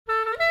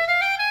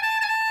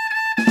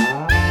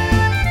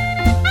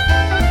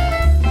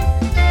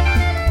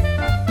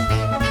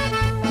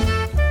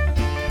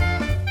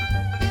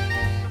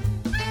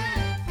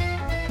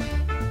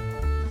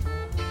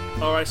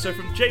So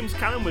from James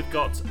Cannon, we've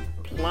got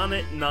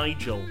Planet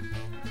Nigel.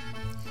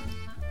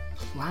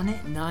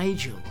 Planet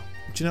Nigel.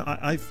 Do you know?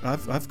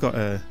 I've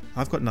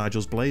got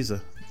Nigel's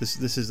blazer.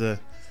 This is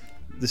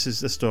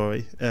a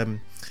story.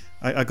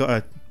 I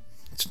got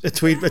a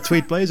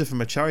tweed blazer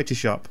from a charity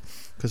shop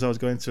because I was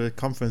going to a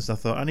conference and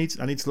I thought I need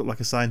to look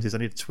like a scientist. I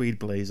need a tweed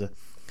blazer,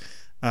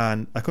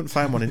 and I couldn't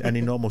find one in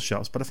any normal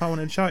shops, but I found one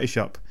in a charity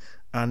shop,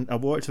 and I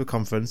wore it to a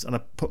conference and I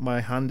put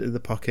my hand in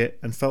the pocket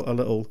and felt a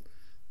little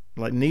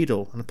like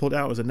needle, and I pulled it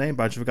out as a name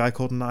badge of a guy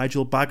called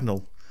Nigel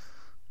Bagnall.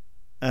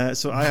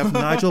 So I have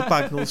Nigel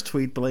Bagnall's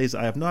tweed blazer.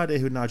 I have no idea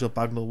who Nigel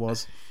Bagnall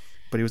was,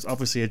 but he was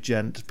obviously a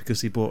gent because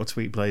he bought a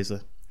tweed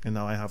blazer, and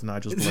now I have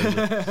Nigel's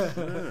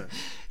blazer.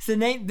 It's the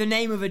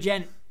name of a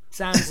gent.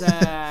 Sounds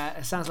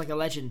like a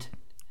legend.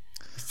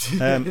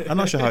 I'm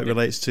not sure how it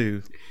relates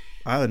to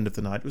Island of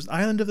the Nigels. Was it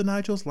Island of the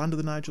Nigels? Land of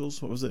the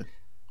Nigels? What was it?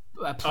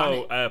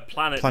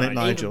 Planet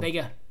Nigel. Even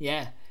bigger,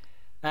 yeah.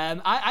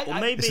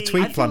 Maybe it's a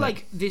tweed I feel planet.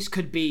 like this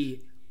could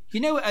be,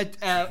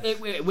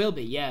 it will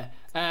be, yeah.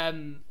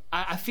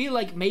 I feel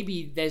like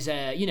maybe there's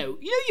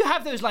you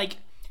have those like,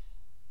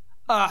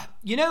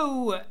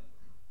 you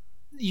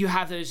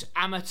have those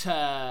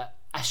amateur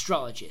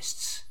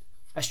astrologists,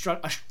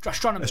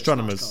 astronomers.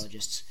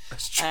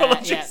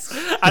 Astrologists.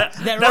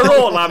 They're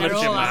all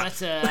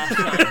amateur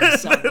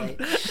astrologers, aren't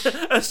they?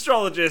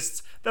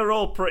 Astrologists. They're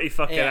all pretty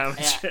fucking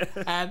amateur.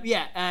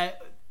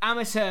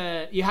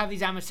 Amateur. You have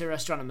these amateur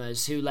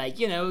astronomers who,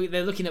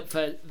 they're looking up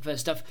for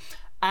stuff,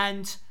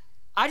 and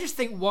I just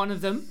think one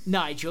of them,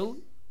 Nigel,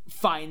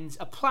 finds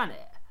a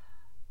planet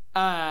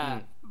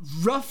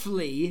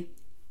roughly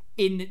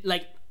in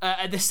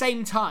at the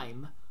same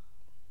time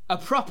a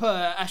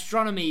proper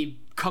astronomy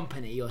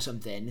company or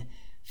something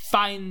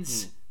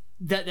finds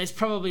that there's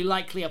probably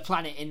likely a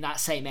planet in that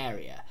same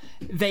area.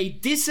 They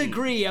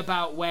disagree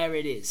about where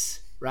it is,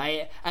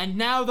 right? And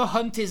now the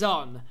hunt is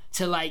on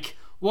to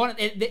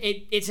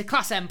it's a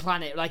class M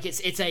planet,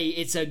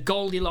 it's a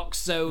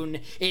Goldilocks zone,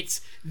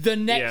 it's the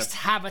next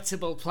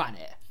habitable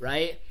planet,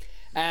 right?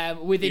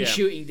 Within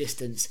shooting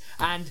distance,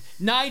 and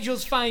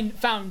Nigel's found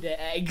it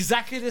at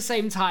exactly the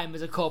same time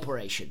as a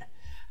corporation,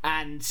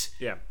 and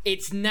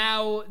it's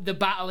now the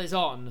battle is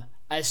on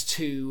as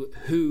to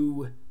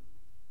who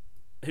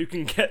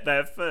can get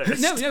there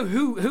first.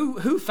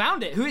 Who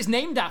found it? Who it's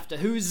named after?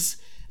 Who's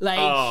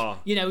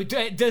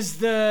does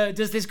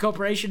this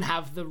corporation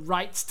have the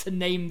rights to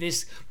name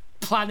this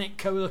planet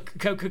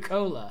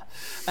Coca-Cola,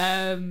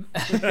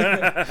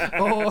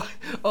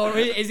 or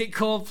is it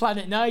called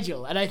Planet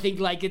Nigel? And I think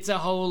it's a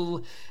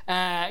whole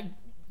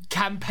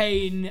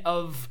campaign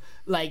of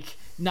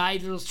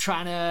Nigel's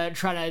trying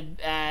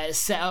to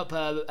set up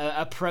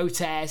a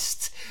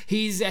protest.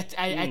 He's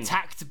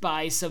attacked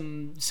by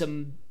some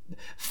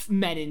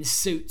men in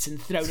suits and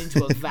thrown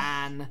into a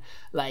van.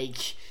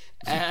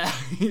 I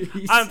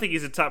don't think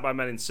he's attacked by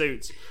men in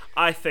suits.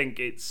 I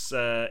think it's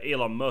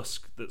Elon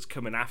Musk that's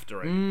coming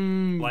after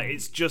him.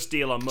 It's just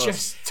Elon Musk.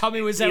 Just Tommy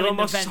Wiseau. Elon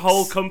Musk's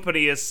whole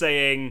company is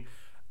saying,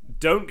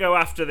 "Don't go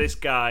after this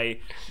guy.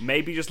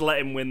 Maybe just let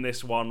him win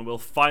this one. We'll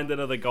find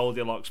another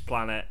Goldilocks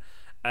planet."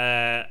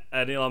 And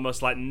Elon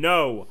Musk's like,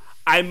 "No,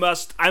 I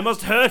must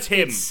hurt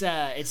him. It's Tommy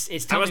I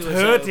must Wiseau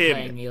hurt him."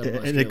 playing Elon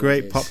Musk. In a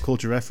great pop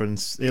culture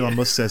reference, Elon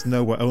Musk says,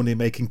 "No, we're only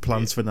making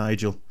plans for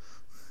Nigel."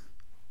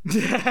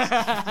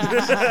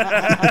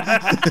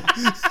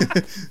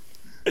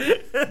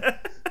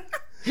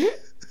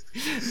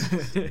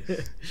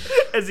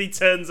 As he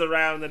turns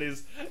around and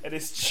his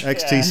chair,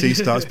 XTC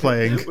starts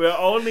playing. We're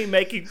only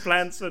making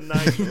plans for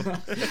Nigel.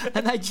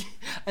 and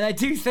I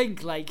do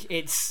think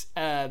it's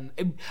I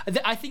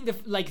think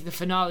the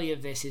finale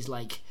of this is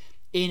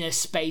in a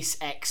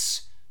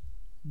SpaceX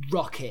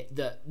rocket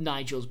that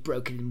Nigel's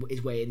broken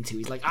his way into.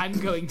 He's like, I'm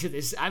going to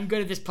this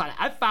planet.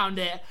 I found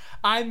it.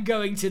 I'm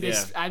going to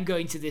this. I'm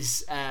going to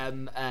this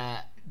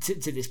to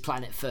this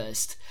planet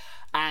first.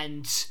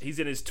 And he's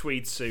in his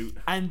tweed suit.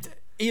 And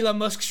Elon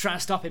Musk's trying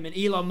to stop him, and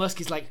Elon Musk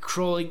is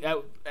crawling.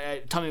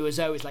 Tommy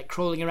Wiseau is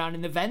crawling around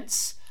in the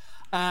vents,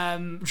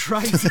 trying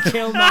to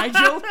kill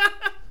Nigel.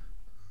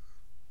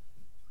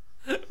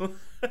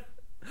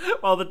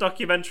 While the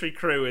documentary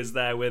crew is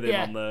there with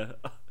him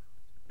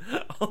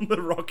on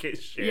the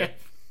rocket ship.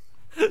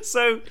 Yeah.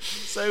 So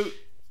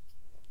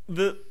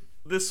the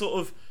sort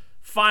of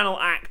final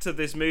act of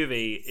this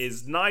movie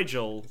is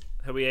Nigel,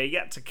 who we are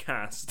yet to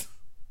cast.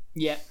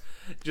 Yeah.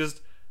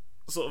 Just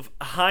sort of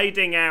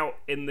hiding out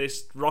in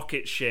this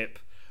rocket ship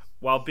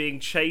while being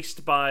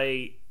chased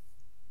by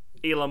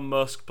Elon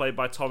Musk, played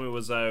by Tommy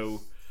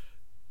Wiseau,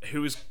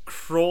 who's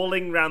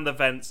crawling around the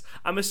vents.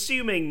 I'm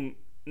assuming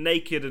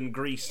naked and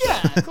greased.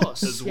 Yeah, of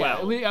course. As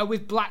well.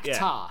 With black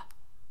tar.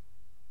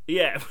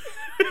 Yeah,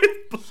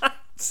 with black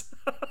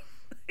tar.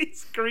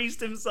 He's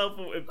greased himself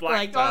up with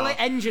black tar. Like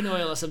engine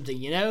oil or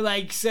something,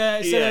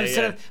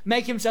 sort of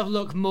make himself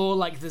look more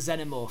like the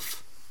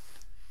Xenomorph.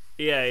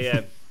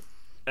 Yeah.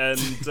 And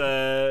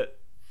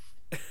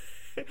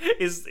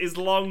his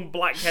long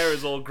black hair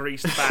is all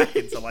greased back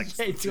into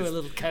into a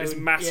little cone. This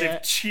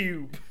massive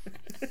tube.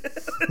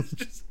 It's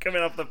just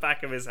coming off the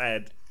back of his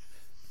head.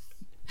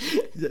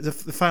 The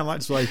final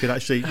act is where you could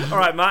actually. All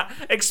right, Matt.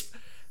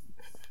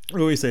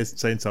 What were you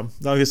saying, Tom?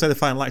 No, you say the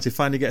final act. He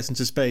finally gets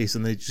into space,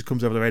 and he just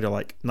comes over the radar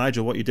like,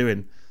 Nigel, what are you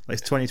doing? Like,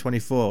 it's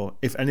 2024.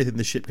 If anything,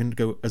 the ship can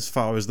go as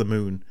far as the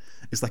moon.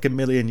 It's like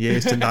 1,000,000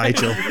 years to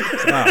Nigel.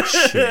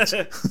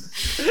 Shit.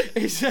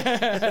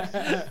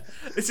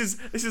 This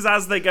is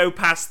as they go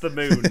past the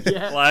moon.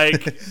 Yeah.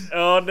 Like,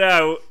 oh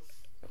no.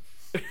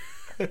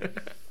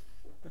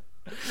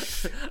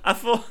 I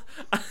thought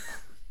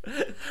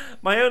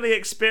my only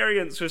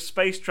experience with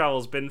space travel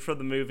has been from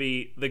the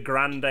movie The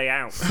Grand Day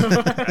Out.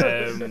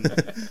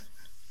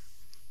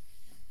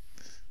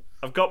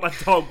 I've got my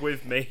dog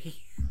with me.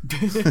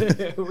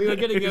 We were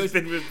gonna go. He's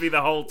been with me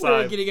the whole time. We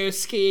were gonna go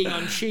skiing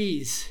on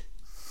cheese.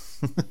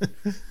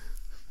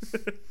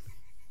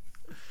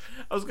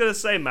 I was gonna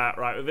say, Matt.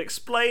 Right, we've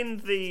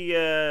explained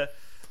the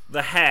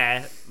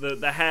hair,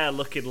 the hair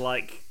looking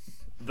like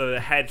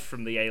the head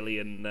from the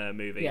Alien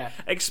movie. Yeah.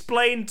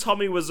 Explain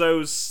Tommy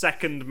Wiseau's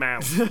second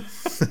mouth.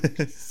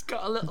 He's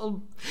got a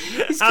little.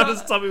 How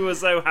does Tommy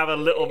Wiseau have a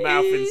little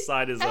mouth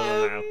inside his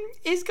other mouth?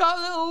 He's got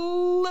a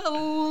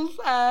little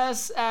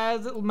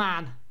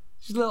man.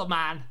 Just a little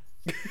man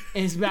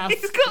in his mouth.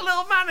 He's got a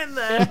little man in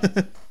there.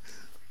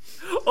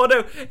 Oh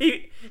no,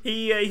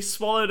 he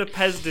swallowed a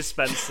Pez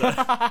dispenser.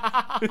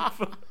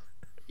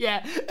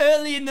 Yeah,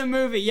 early in the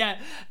movie,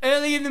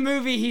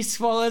 he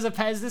swallows a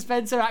Pez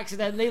dispenser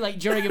accidentally, like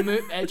during a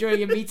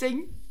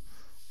meeting,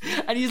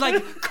 and he's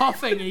like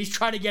coughing and he's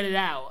trying to get it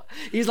out.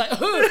 He's like,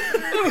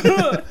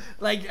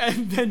 like,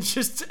 and then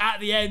just at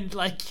the end,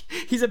 like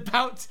he's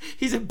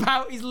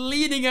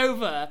leaning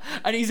over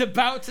and he's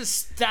about to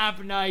stab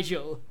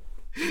Nigel.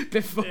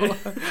 Before,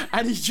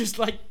 and he just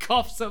like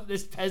coughs up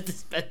this Pez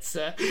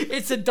dispenser.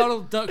 It's a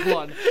Donald Duck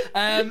one,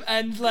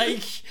 and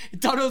like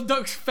Donald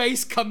Duck's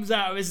face comes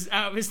out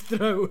of his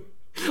throat,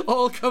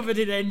 all covered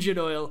in engine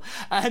oil.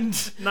 And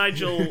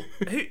Nigel,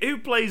 who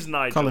plays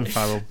Nigel? Colin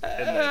Farrell.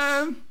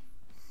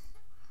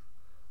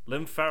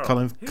 Lynn Farrell.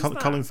 Colin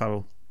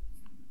Farrell.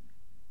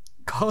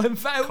 Colin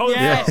Farrell. Colin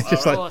Yes, Farrell.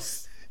 of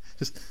course.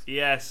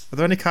 Yes. Are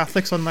there any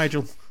Catholics on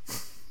Nigel?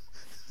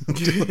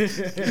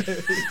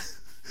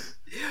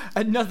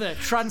 Another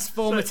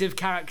transformative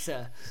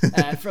character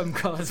from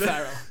Colin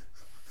Farrell.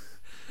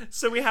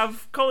 So we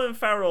have Colin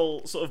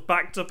Farrell sort of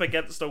backed up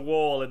against a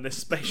wall in this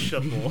space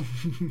shuttle,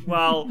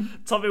 while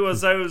Tommy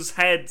Wiseau's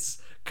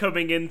head's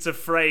coming into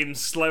frame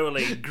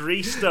slowly,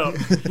 greased up,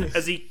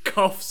 as he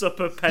coughs up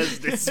a Pez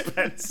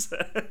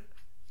dispenser.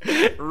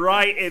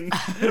 right in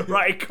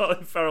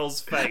Colin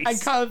Farrell's face,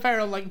 and Colin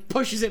Farrell like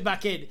pushes it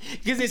back in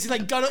because it's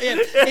like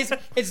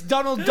it's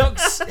Donald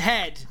Duck's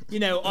head,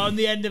 on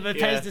the end of a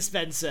Pez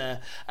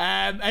dispenser,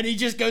 and he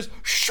just goes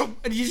shoom,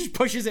 and he just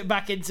pushes it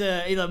back into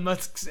Elon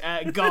Musk's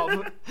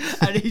gob,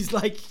 and he's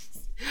like,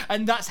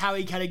 and that's how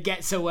he kind of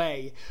gets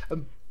away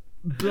and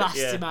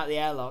blasts him out the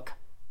airlock.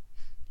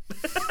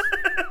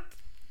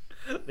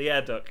 The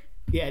air duct.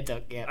 Yeah,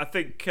 Duck. Yeah, I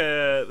think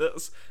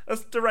that's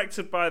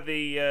directed by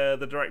the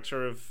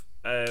director of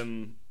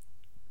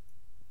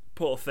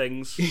Poor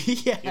Things.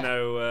 Yeah,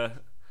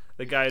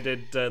 the guy who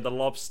did The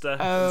Lobster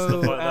and oh,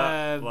 stuff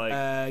like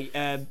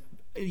that.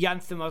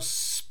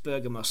 Lanthimos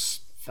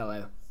Bergamos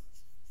fellow,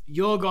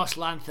 Yorgos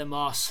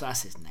Lanthimos.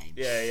 That's his name.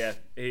 Yeah.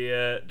 He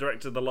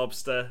directed The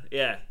Lobster.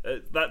 Yeah,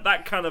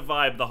 that kind of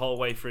vibe the whole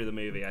way through the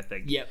movie, I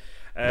think. Yep.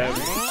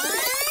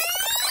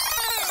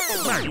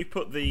 Matt, you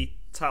put the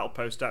title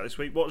post out this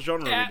week. What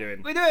genre are we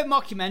doing? We're doing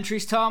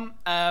mockumentaries, Tom.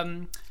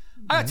 I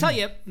gotta tell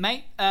you,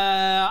 mate,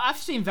 I've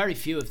seen very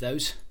few of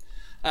those.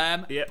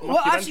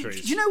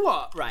 Mockumentaries. Do you know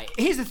what? Right,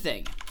 here's the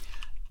thing.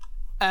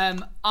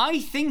 I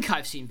think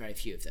I've seen very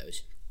few of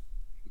those,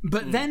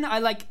 but then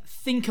I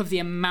think of the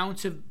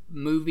amount of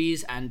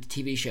movies and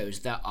TV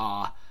shows that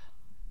are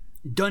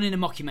done in a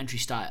mockumentary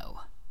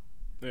style.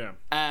 Yeah.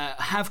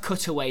 Have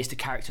cutaways to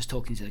characters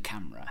talking to the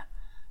camera,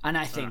 and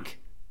I think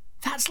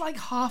that's like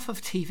half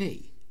of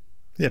TV.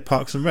 Yeah,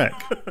 Parks and Rec,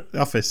 The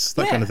Office,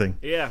 that kind of thing.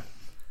 Yeah.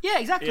 Yeah,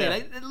 exactly. Yeah.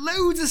 Like,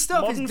 loads of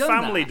stuff Modern is done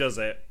Family that. does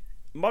it.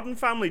 Modern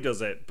Family does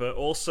it, but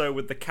also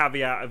with the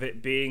caveat of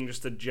it being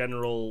just a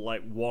general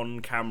one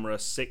camera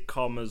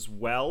sitcom as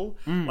well.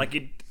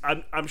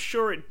 I'm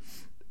sure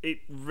it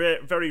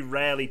very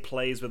rarely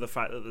plays with the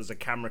fact that there's a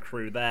camera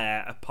crew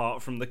there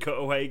apart from the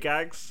cutaway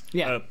gags.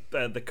 Yeah.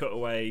 The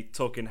cutaway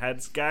talking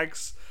heads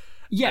gags.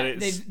 Yeah,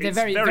 they're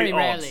very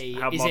rarely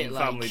how is Modern it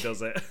Family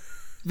does it.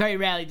 Very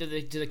rarely do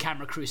the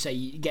camera crew say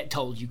you get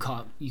told you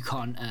can't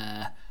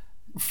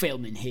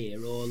film in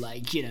here, or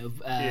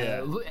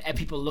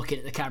people looking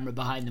at the camera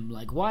behind them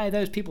like, why are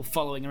those people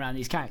following around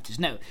these characters?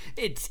 No,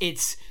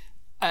 it's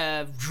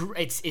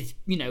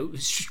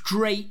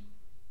straight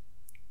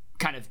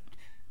kind of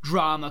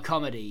drama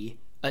comedy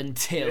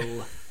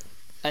until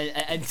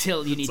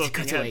you need to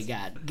cut away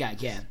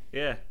gag.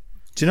 Yeah.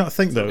 Do you not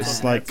think though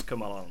it's like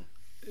come along?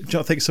 Do you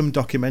not think some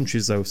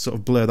documentaries though sort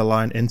of blur the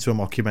line into a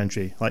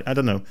mockumentary? Like, I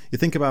don't know.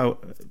 Let's think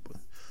about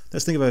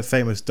a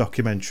famous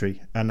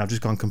documentary, and I've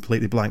just gone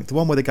completely blank. The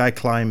one where the guy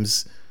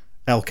climbs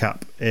El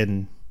Cap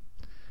in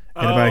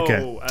in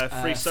America.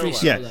 Free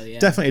Solo. Yeah,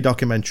 definitely a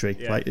documentary.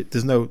 Yeah. Like,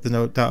 there's no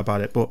doubt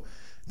about it. But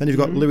then you've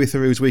got Louis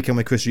Theroux's Weekend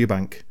with Chris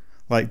Eubank.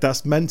 Like,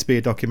 that's meant to be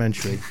a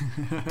documentary,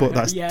 but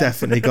that's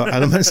definitely got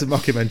elements of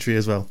mockumentary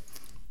as well.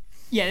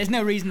 Yeah, there's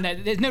no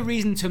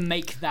reason to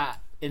make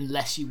that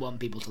unless you want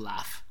people to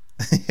laugh.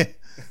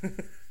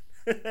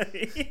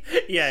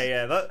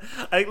 yeah.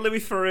 I think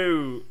Louis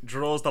Theroux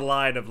draws the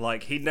line of,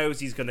 like, he knows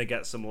he's going to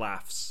get some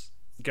laughs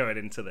going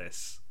into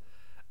this.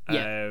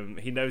 Yeah.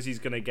 He knows he's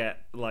going to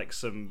get, like,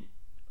 some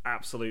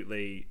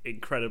absolutely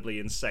incredibly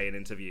insane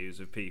interviews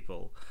with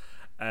people.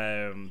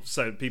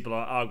 So people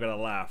are going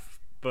to laugh.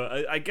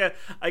 But I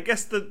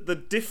guess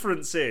the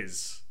difference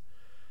is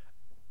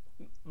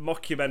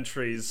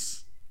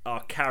mockumentaries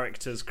are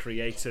characters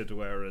created,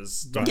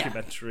 whereas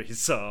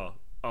documentaries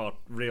are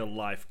real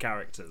life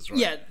characters, right?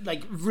 Yeah,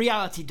 like,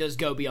 reality does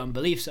go beyond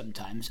belief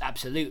sometimes,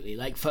 absolutely.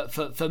 Like,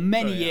 for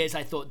many years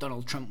I thought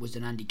Donald Trump was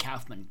an Andy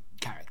Kaufman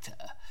character.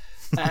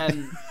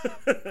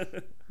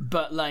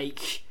 But,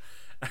 like...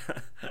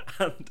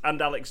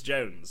 and Alex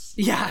Jones.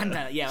 Yeah,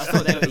 I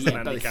thought they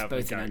were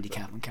both an Andy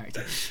Kaufman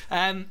character.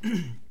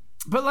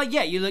 But, like,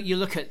 yeah, you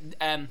look at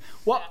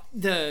what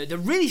the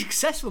really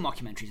successful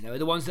mockumentaries, though, are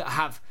the ones that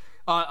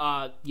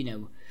are you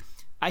know,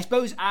 I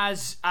suppose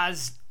as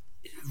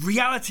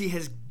reality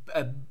has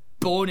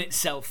borne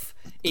itself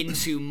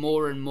into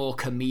more and more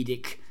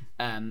comedic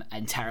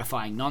and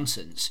terrifying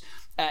nonsense,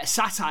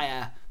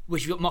 satire,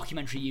 which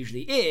mockumentary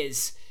usually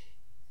is,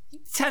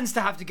 tends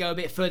to have to go a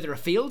bit further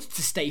afield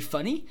to stay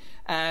funny,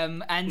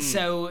 and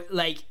so,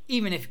 like,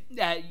 even if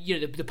you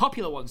know, the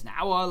popular ones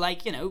now are,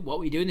 like, you know, What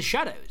We Do in the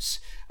Shadows,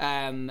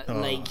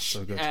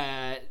 so good.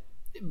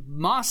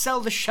 Marcel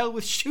the Shell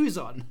with Shoes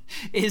On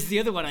is the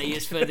other one I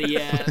use for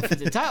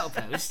the title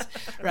post,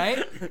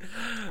 right?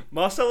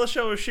 Marcel the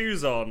Shell with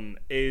Shoes On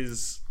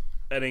is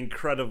an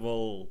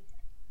incredible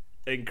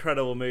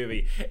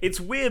movie. It's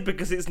weird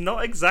because it's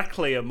not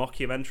exactly a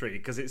mockumentary,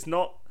 because it's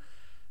not.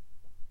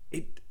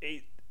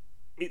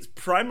 Its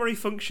primary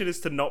function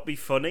is to not be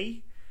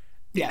funny.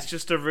 Yeah. It's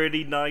just a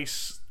really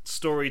nice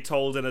story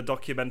told in a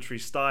documentary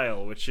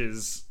style,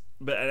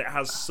 but it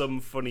has some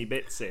funny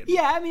bits in.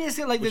 Yeah, I mean, it's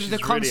like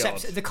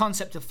the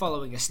concept of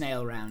following a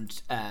snail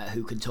around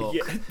who can talk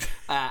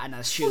and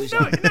has shoes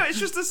on. No, it's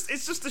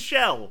just a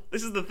shell.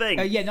 This is the thing.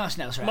 Yeah, not a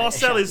snail. Sorry,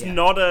 Marcel is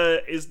not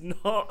a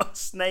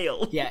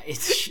snail. Yeah,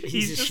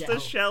 he's just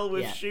a shell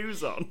with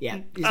shoes on.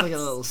 Yeah, he's like a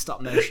little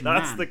stop motion.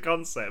 That's the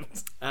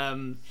concept.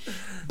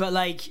 But,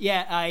 like,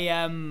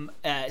 yeah,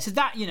 so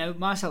that, you know,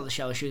 Marcel the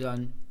Shell with Shoes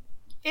On.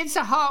 It's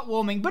a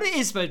heartwarming, but it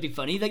is supposed to be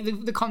funny. Like,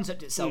 the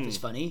concept itself is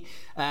funny.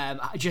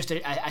 Just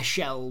a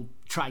shell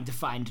trying to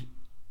find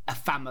a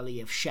family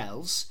of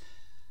shells.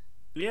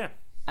 Yeah.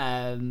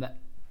 Then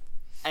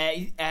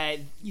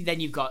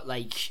you've got,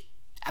 like,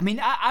 I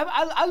mean,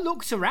 I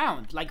looked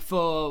around, like,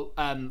 for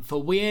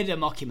weirder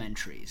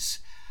mockumentaries.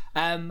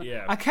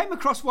 I came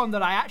across one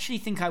that I actually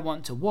think I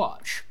want to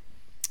watch.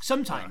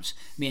 Sometimes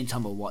me and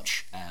Tom will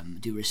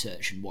do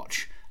research and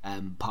watch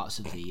parts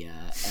of the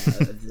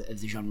of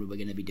the genre we're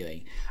going to be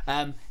doing.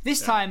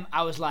 This time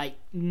I was like,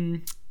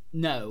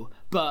 no,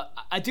 but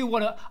I do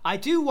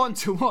want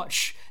to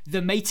watch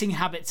The Mating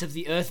Habits of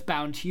the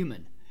Earthbound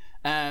Human,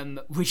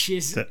 which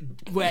is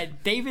where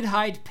David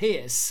Hyde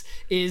Pierce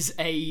is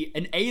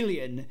an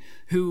alien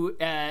who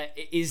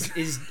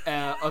is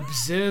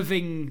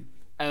observing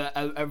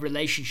a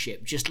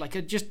relationship, I just like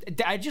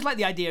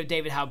the idea of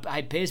David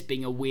Hyde Pierce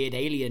being a weird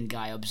alien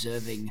guy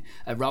observing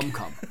a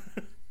rom-com.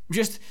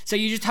 So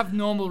you just have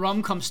normal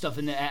rom-com stuff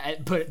in there,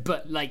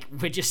 but like,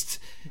 we just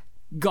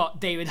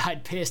got David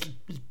Hyde Pierce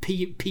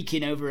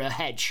peeking over a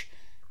hedge.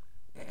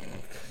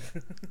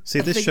 See,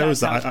 this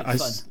shows that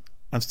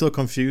I'm still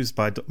confused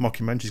by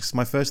mockumentaries, because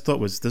my first thought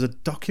was, there's a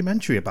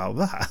documentary about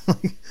that.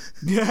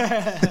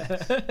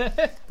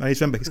 I need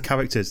to remember, it's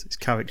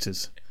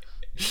characters.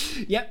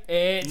 Yep,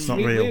 it's not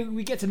real.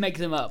 We get to make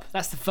them up.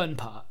 That's the fun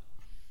part.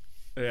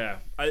 Yeah,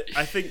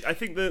 I think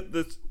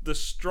the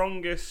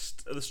stronger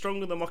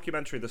the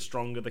mockumentary, the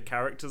stronger the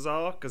characters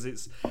are, because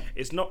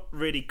it's not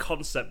really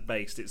concept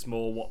based. It's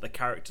more what the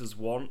characters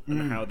want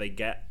and how they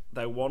get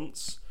their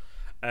wants.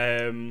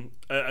 A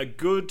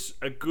good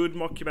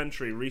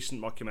mockumentary,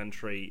 recent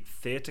mockumentary,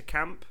 Theatre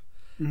Camp,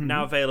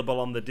 now available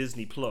on the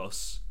Disney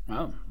Plus.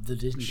 Oh, the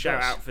Disney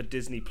Shout Plus. out for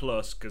Disney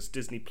Plus, because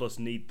Disney Plus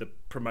need the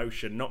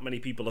promotion. Not many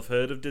people have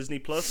heard of Disney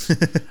Plus,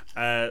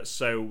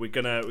 so we're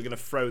gonna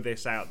throw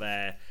this out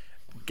there.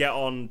 Get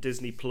on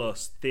Disney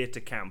Plus.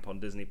 Theatre Camp on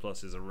Disney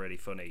Plus is a really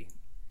funny.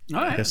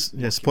 All right.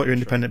 Yes, support your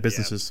independent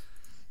businesses.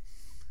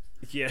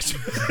 Yes,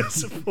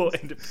 support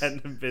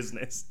independent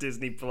business.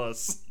 Disney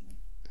Plus.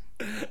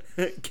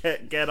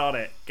 Get on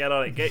it.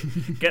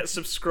 Get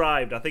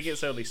subscribed. I think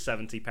it's only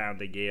 £70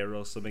 a year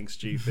or something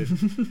stupid.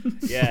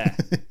 Yeah.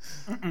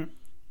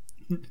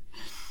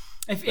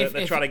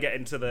 They're trying to get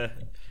into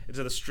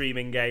the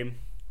streaming game.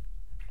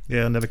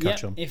 Yeah, I'll never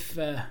catch on.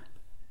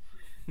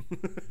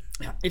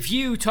 If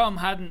you, Tom,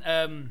 hadn't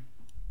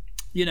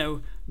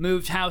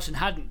moved house and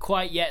hadn't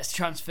quite yet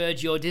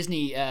transferred your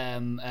Disney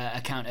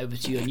account over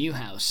to your new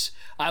house,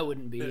 I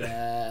wouldn't be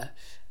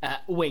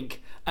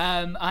wink.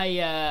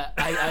 I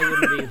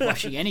wouldn't be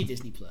watching any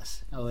Disney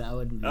Plus. I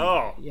wouldn't.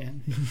 Yeah.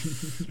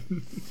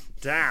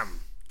 Damn.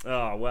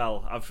 Oh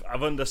well, I've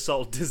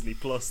undersold Disney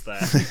Plus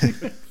there.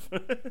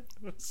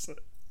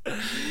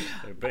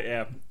 But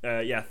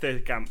yeah,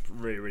 Third Camp,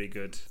 really, really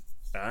good.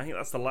 I think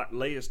that's the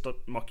latest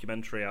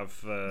mockumentary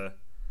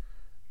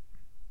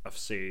I've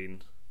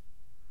seen.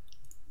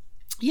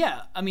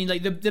 Yeah, I mean,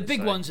 like the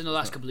big ones in the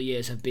last couple of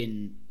years have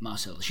been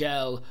Marcel the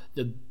Shell,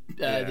 the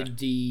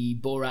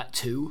Borat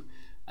 2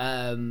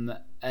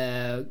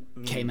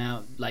 came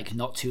out like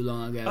not too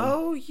long ago.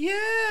 Oh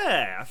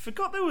yeah, I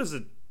forgot there was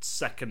a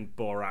second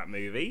Borat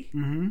movie.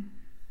 Mm-hmm.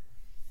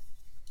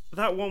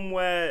 That one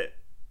where,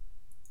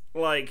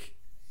 like,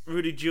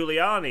 Rudy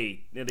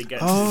Giuliani nearly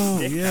gets his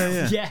dick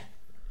out. Yeah.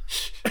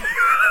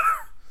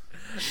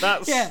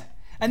 That's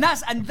and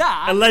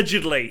that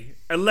allegedly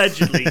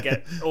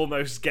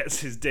almost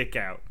gets his dick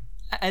out.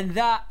 And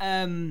that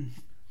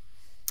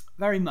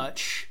very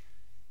much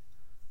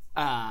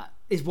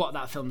is what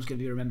that film's going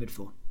to be remembered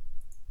for.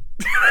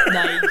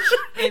 Like,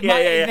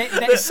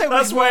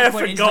 That's why I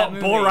forgot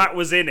Borat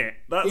was in it.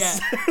 That's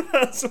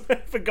why I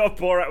forgot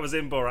Borat was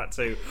in Borat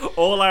 2.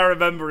 All I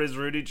remember is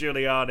Rudy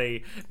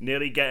Giuliani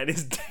nearly getting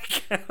his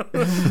dick out.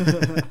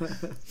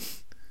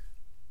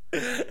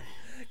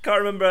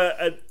 Can't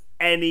remember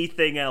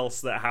anything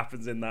else that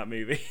happens in that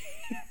movie.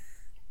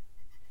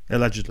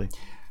 Allegedly.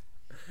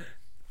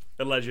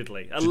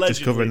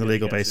 Just covering the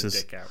legal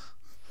basis.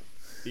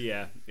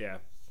 Yeah.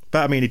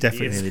 But I mean, he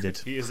definitely nearly did.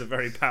 He is a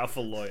very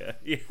powerful lawyer.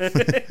 Yeah.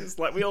 It's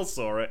like we all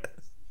saw it.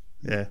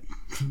 Yeah.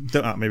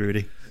 Don't at me,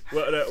 Rudy.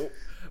 Well,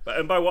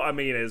 and by what I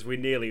mean is we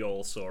nearly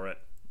all saw it.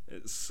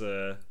 It's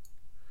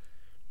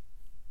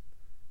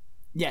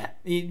yeah,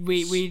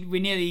 we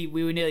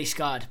were nearly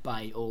scarred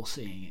by all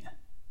seeing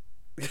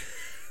it.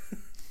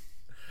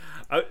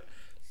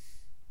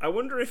 I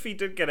wonder if he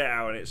did get it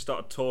out and it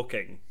started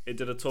talking. It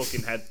did a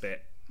talking head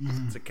bit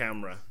to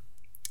camera.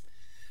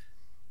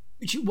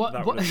 What?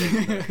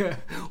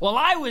 Well,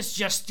 I was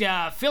just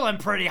feeling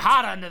pretty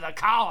hot under the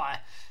collar,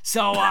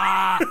 so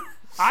I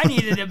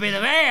needed a bit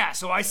of air.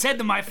 So I said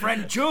to my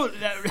friend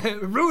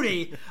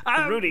Rudy,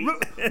 Rudy,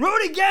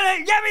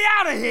 get me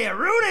out of here,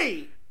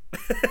 Rudy.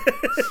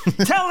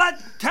 tell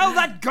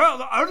that girl,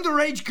 the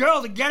underage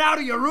girl, to get out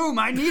of your room.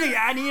 I need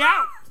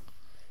out.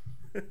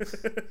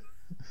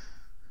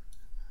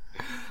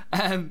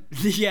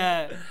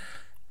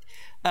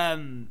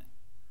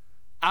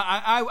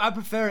 I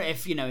prefer it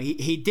if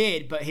he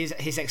did, but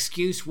his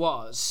excuse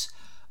was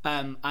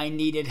I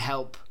needed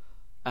help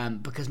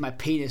because my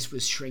penis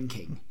was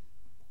shrinking,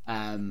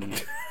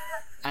 and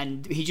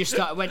he just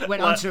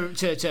went on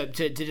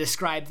to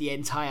describe the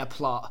entire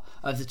plot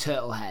of the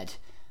Turtlehead.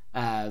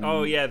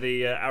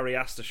 The Ari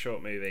Aster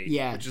short movie,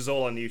 which is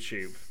all on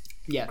YouTube.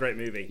 Yeah, great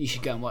movie. You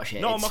should go and watch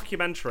it. Not a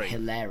mockumentary.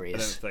 Hilarious. I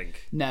don't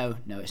think. No,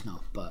 it's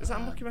not. But is that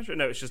a mockumentary?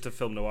 No, it's just a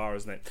film noir,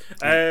 isn't it?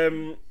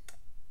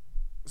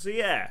 So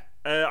yeah,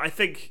 I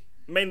think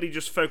mainly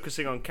just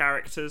focusing on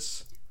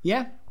characters.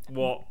 Yeah.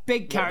 What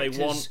big characters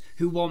they want.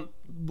 Who want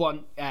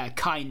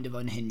kind of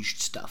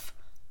unhinged stuff.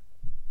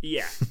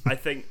 Yeah, I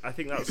think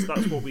that's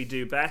what we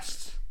do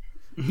best.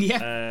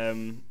 Yeah.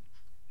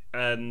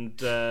 And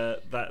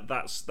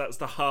that's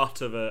the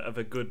heart of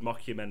a good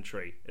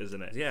mockumentary,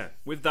 isn't it? Yeah.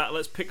 With that,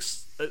 let's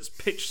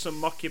pitch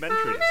some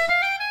mockumentaries.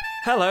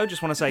 Hello,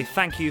 just want to say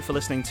thank you for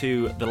listening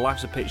to the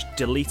Lives of Pitch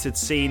deleted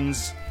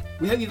scenes.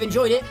 We hope you've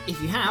enjoyed it.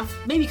 If you have,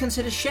 maybe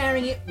consider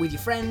sharing it with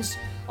your friends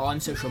on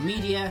social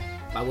media,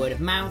 by word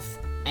of mouth,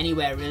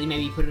 anywhere really.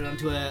 Maybe put it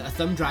onto a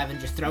thumb drive and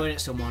just throw it at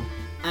someone.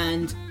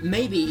 And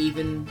maybe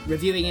even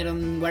reviewing it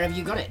on wherever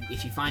you got it.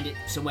 If you find it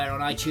somewhere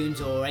on iTunes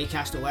or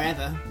Acast or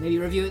wherever, maybe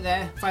review it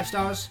there. 5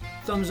 stars,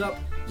 thumbs up,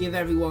 give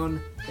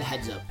everyone the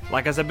heads up.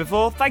 Like I said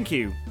before, thank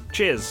you.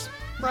 Cheers.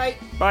 Right.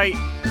 Bye.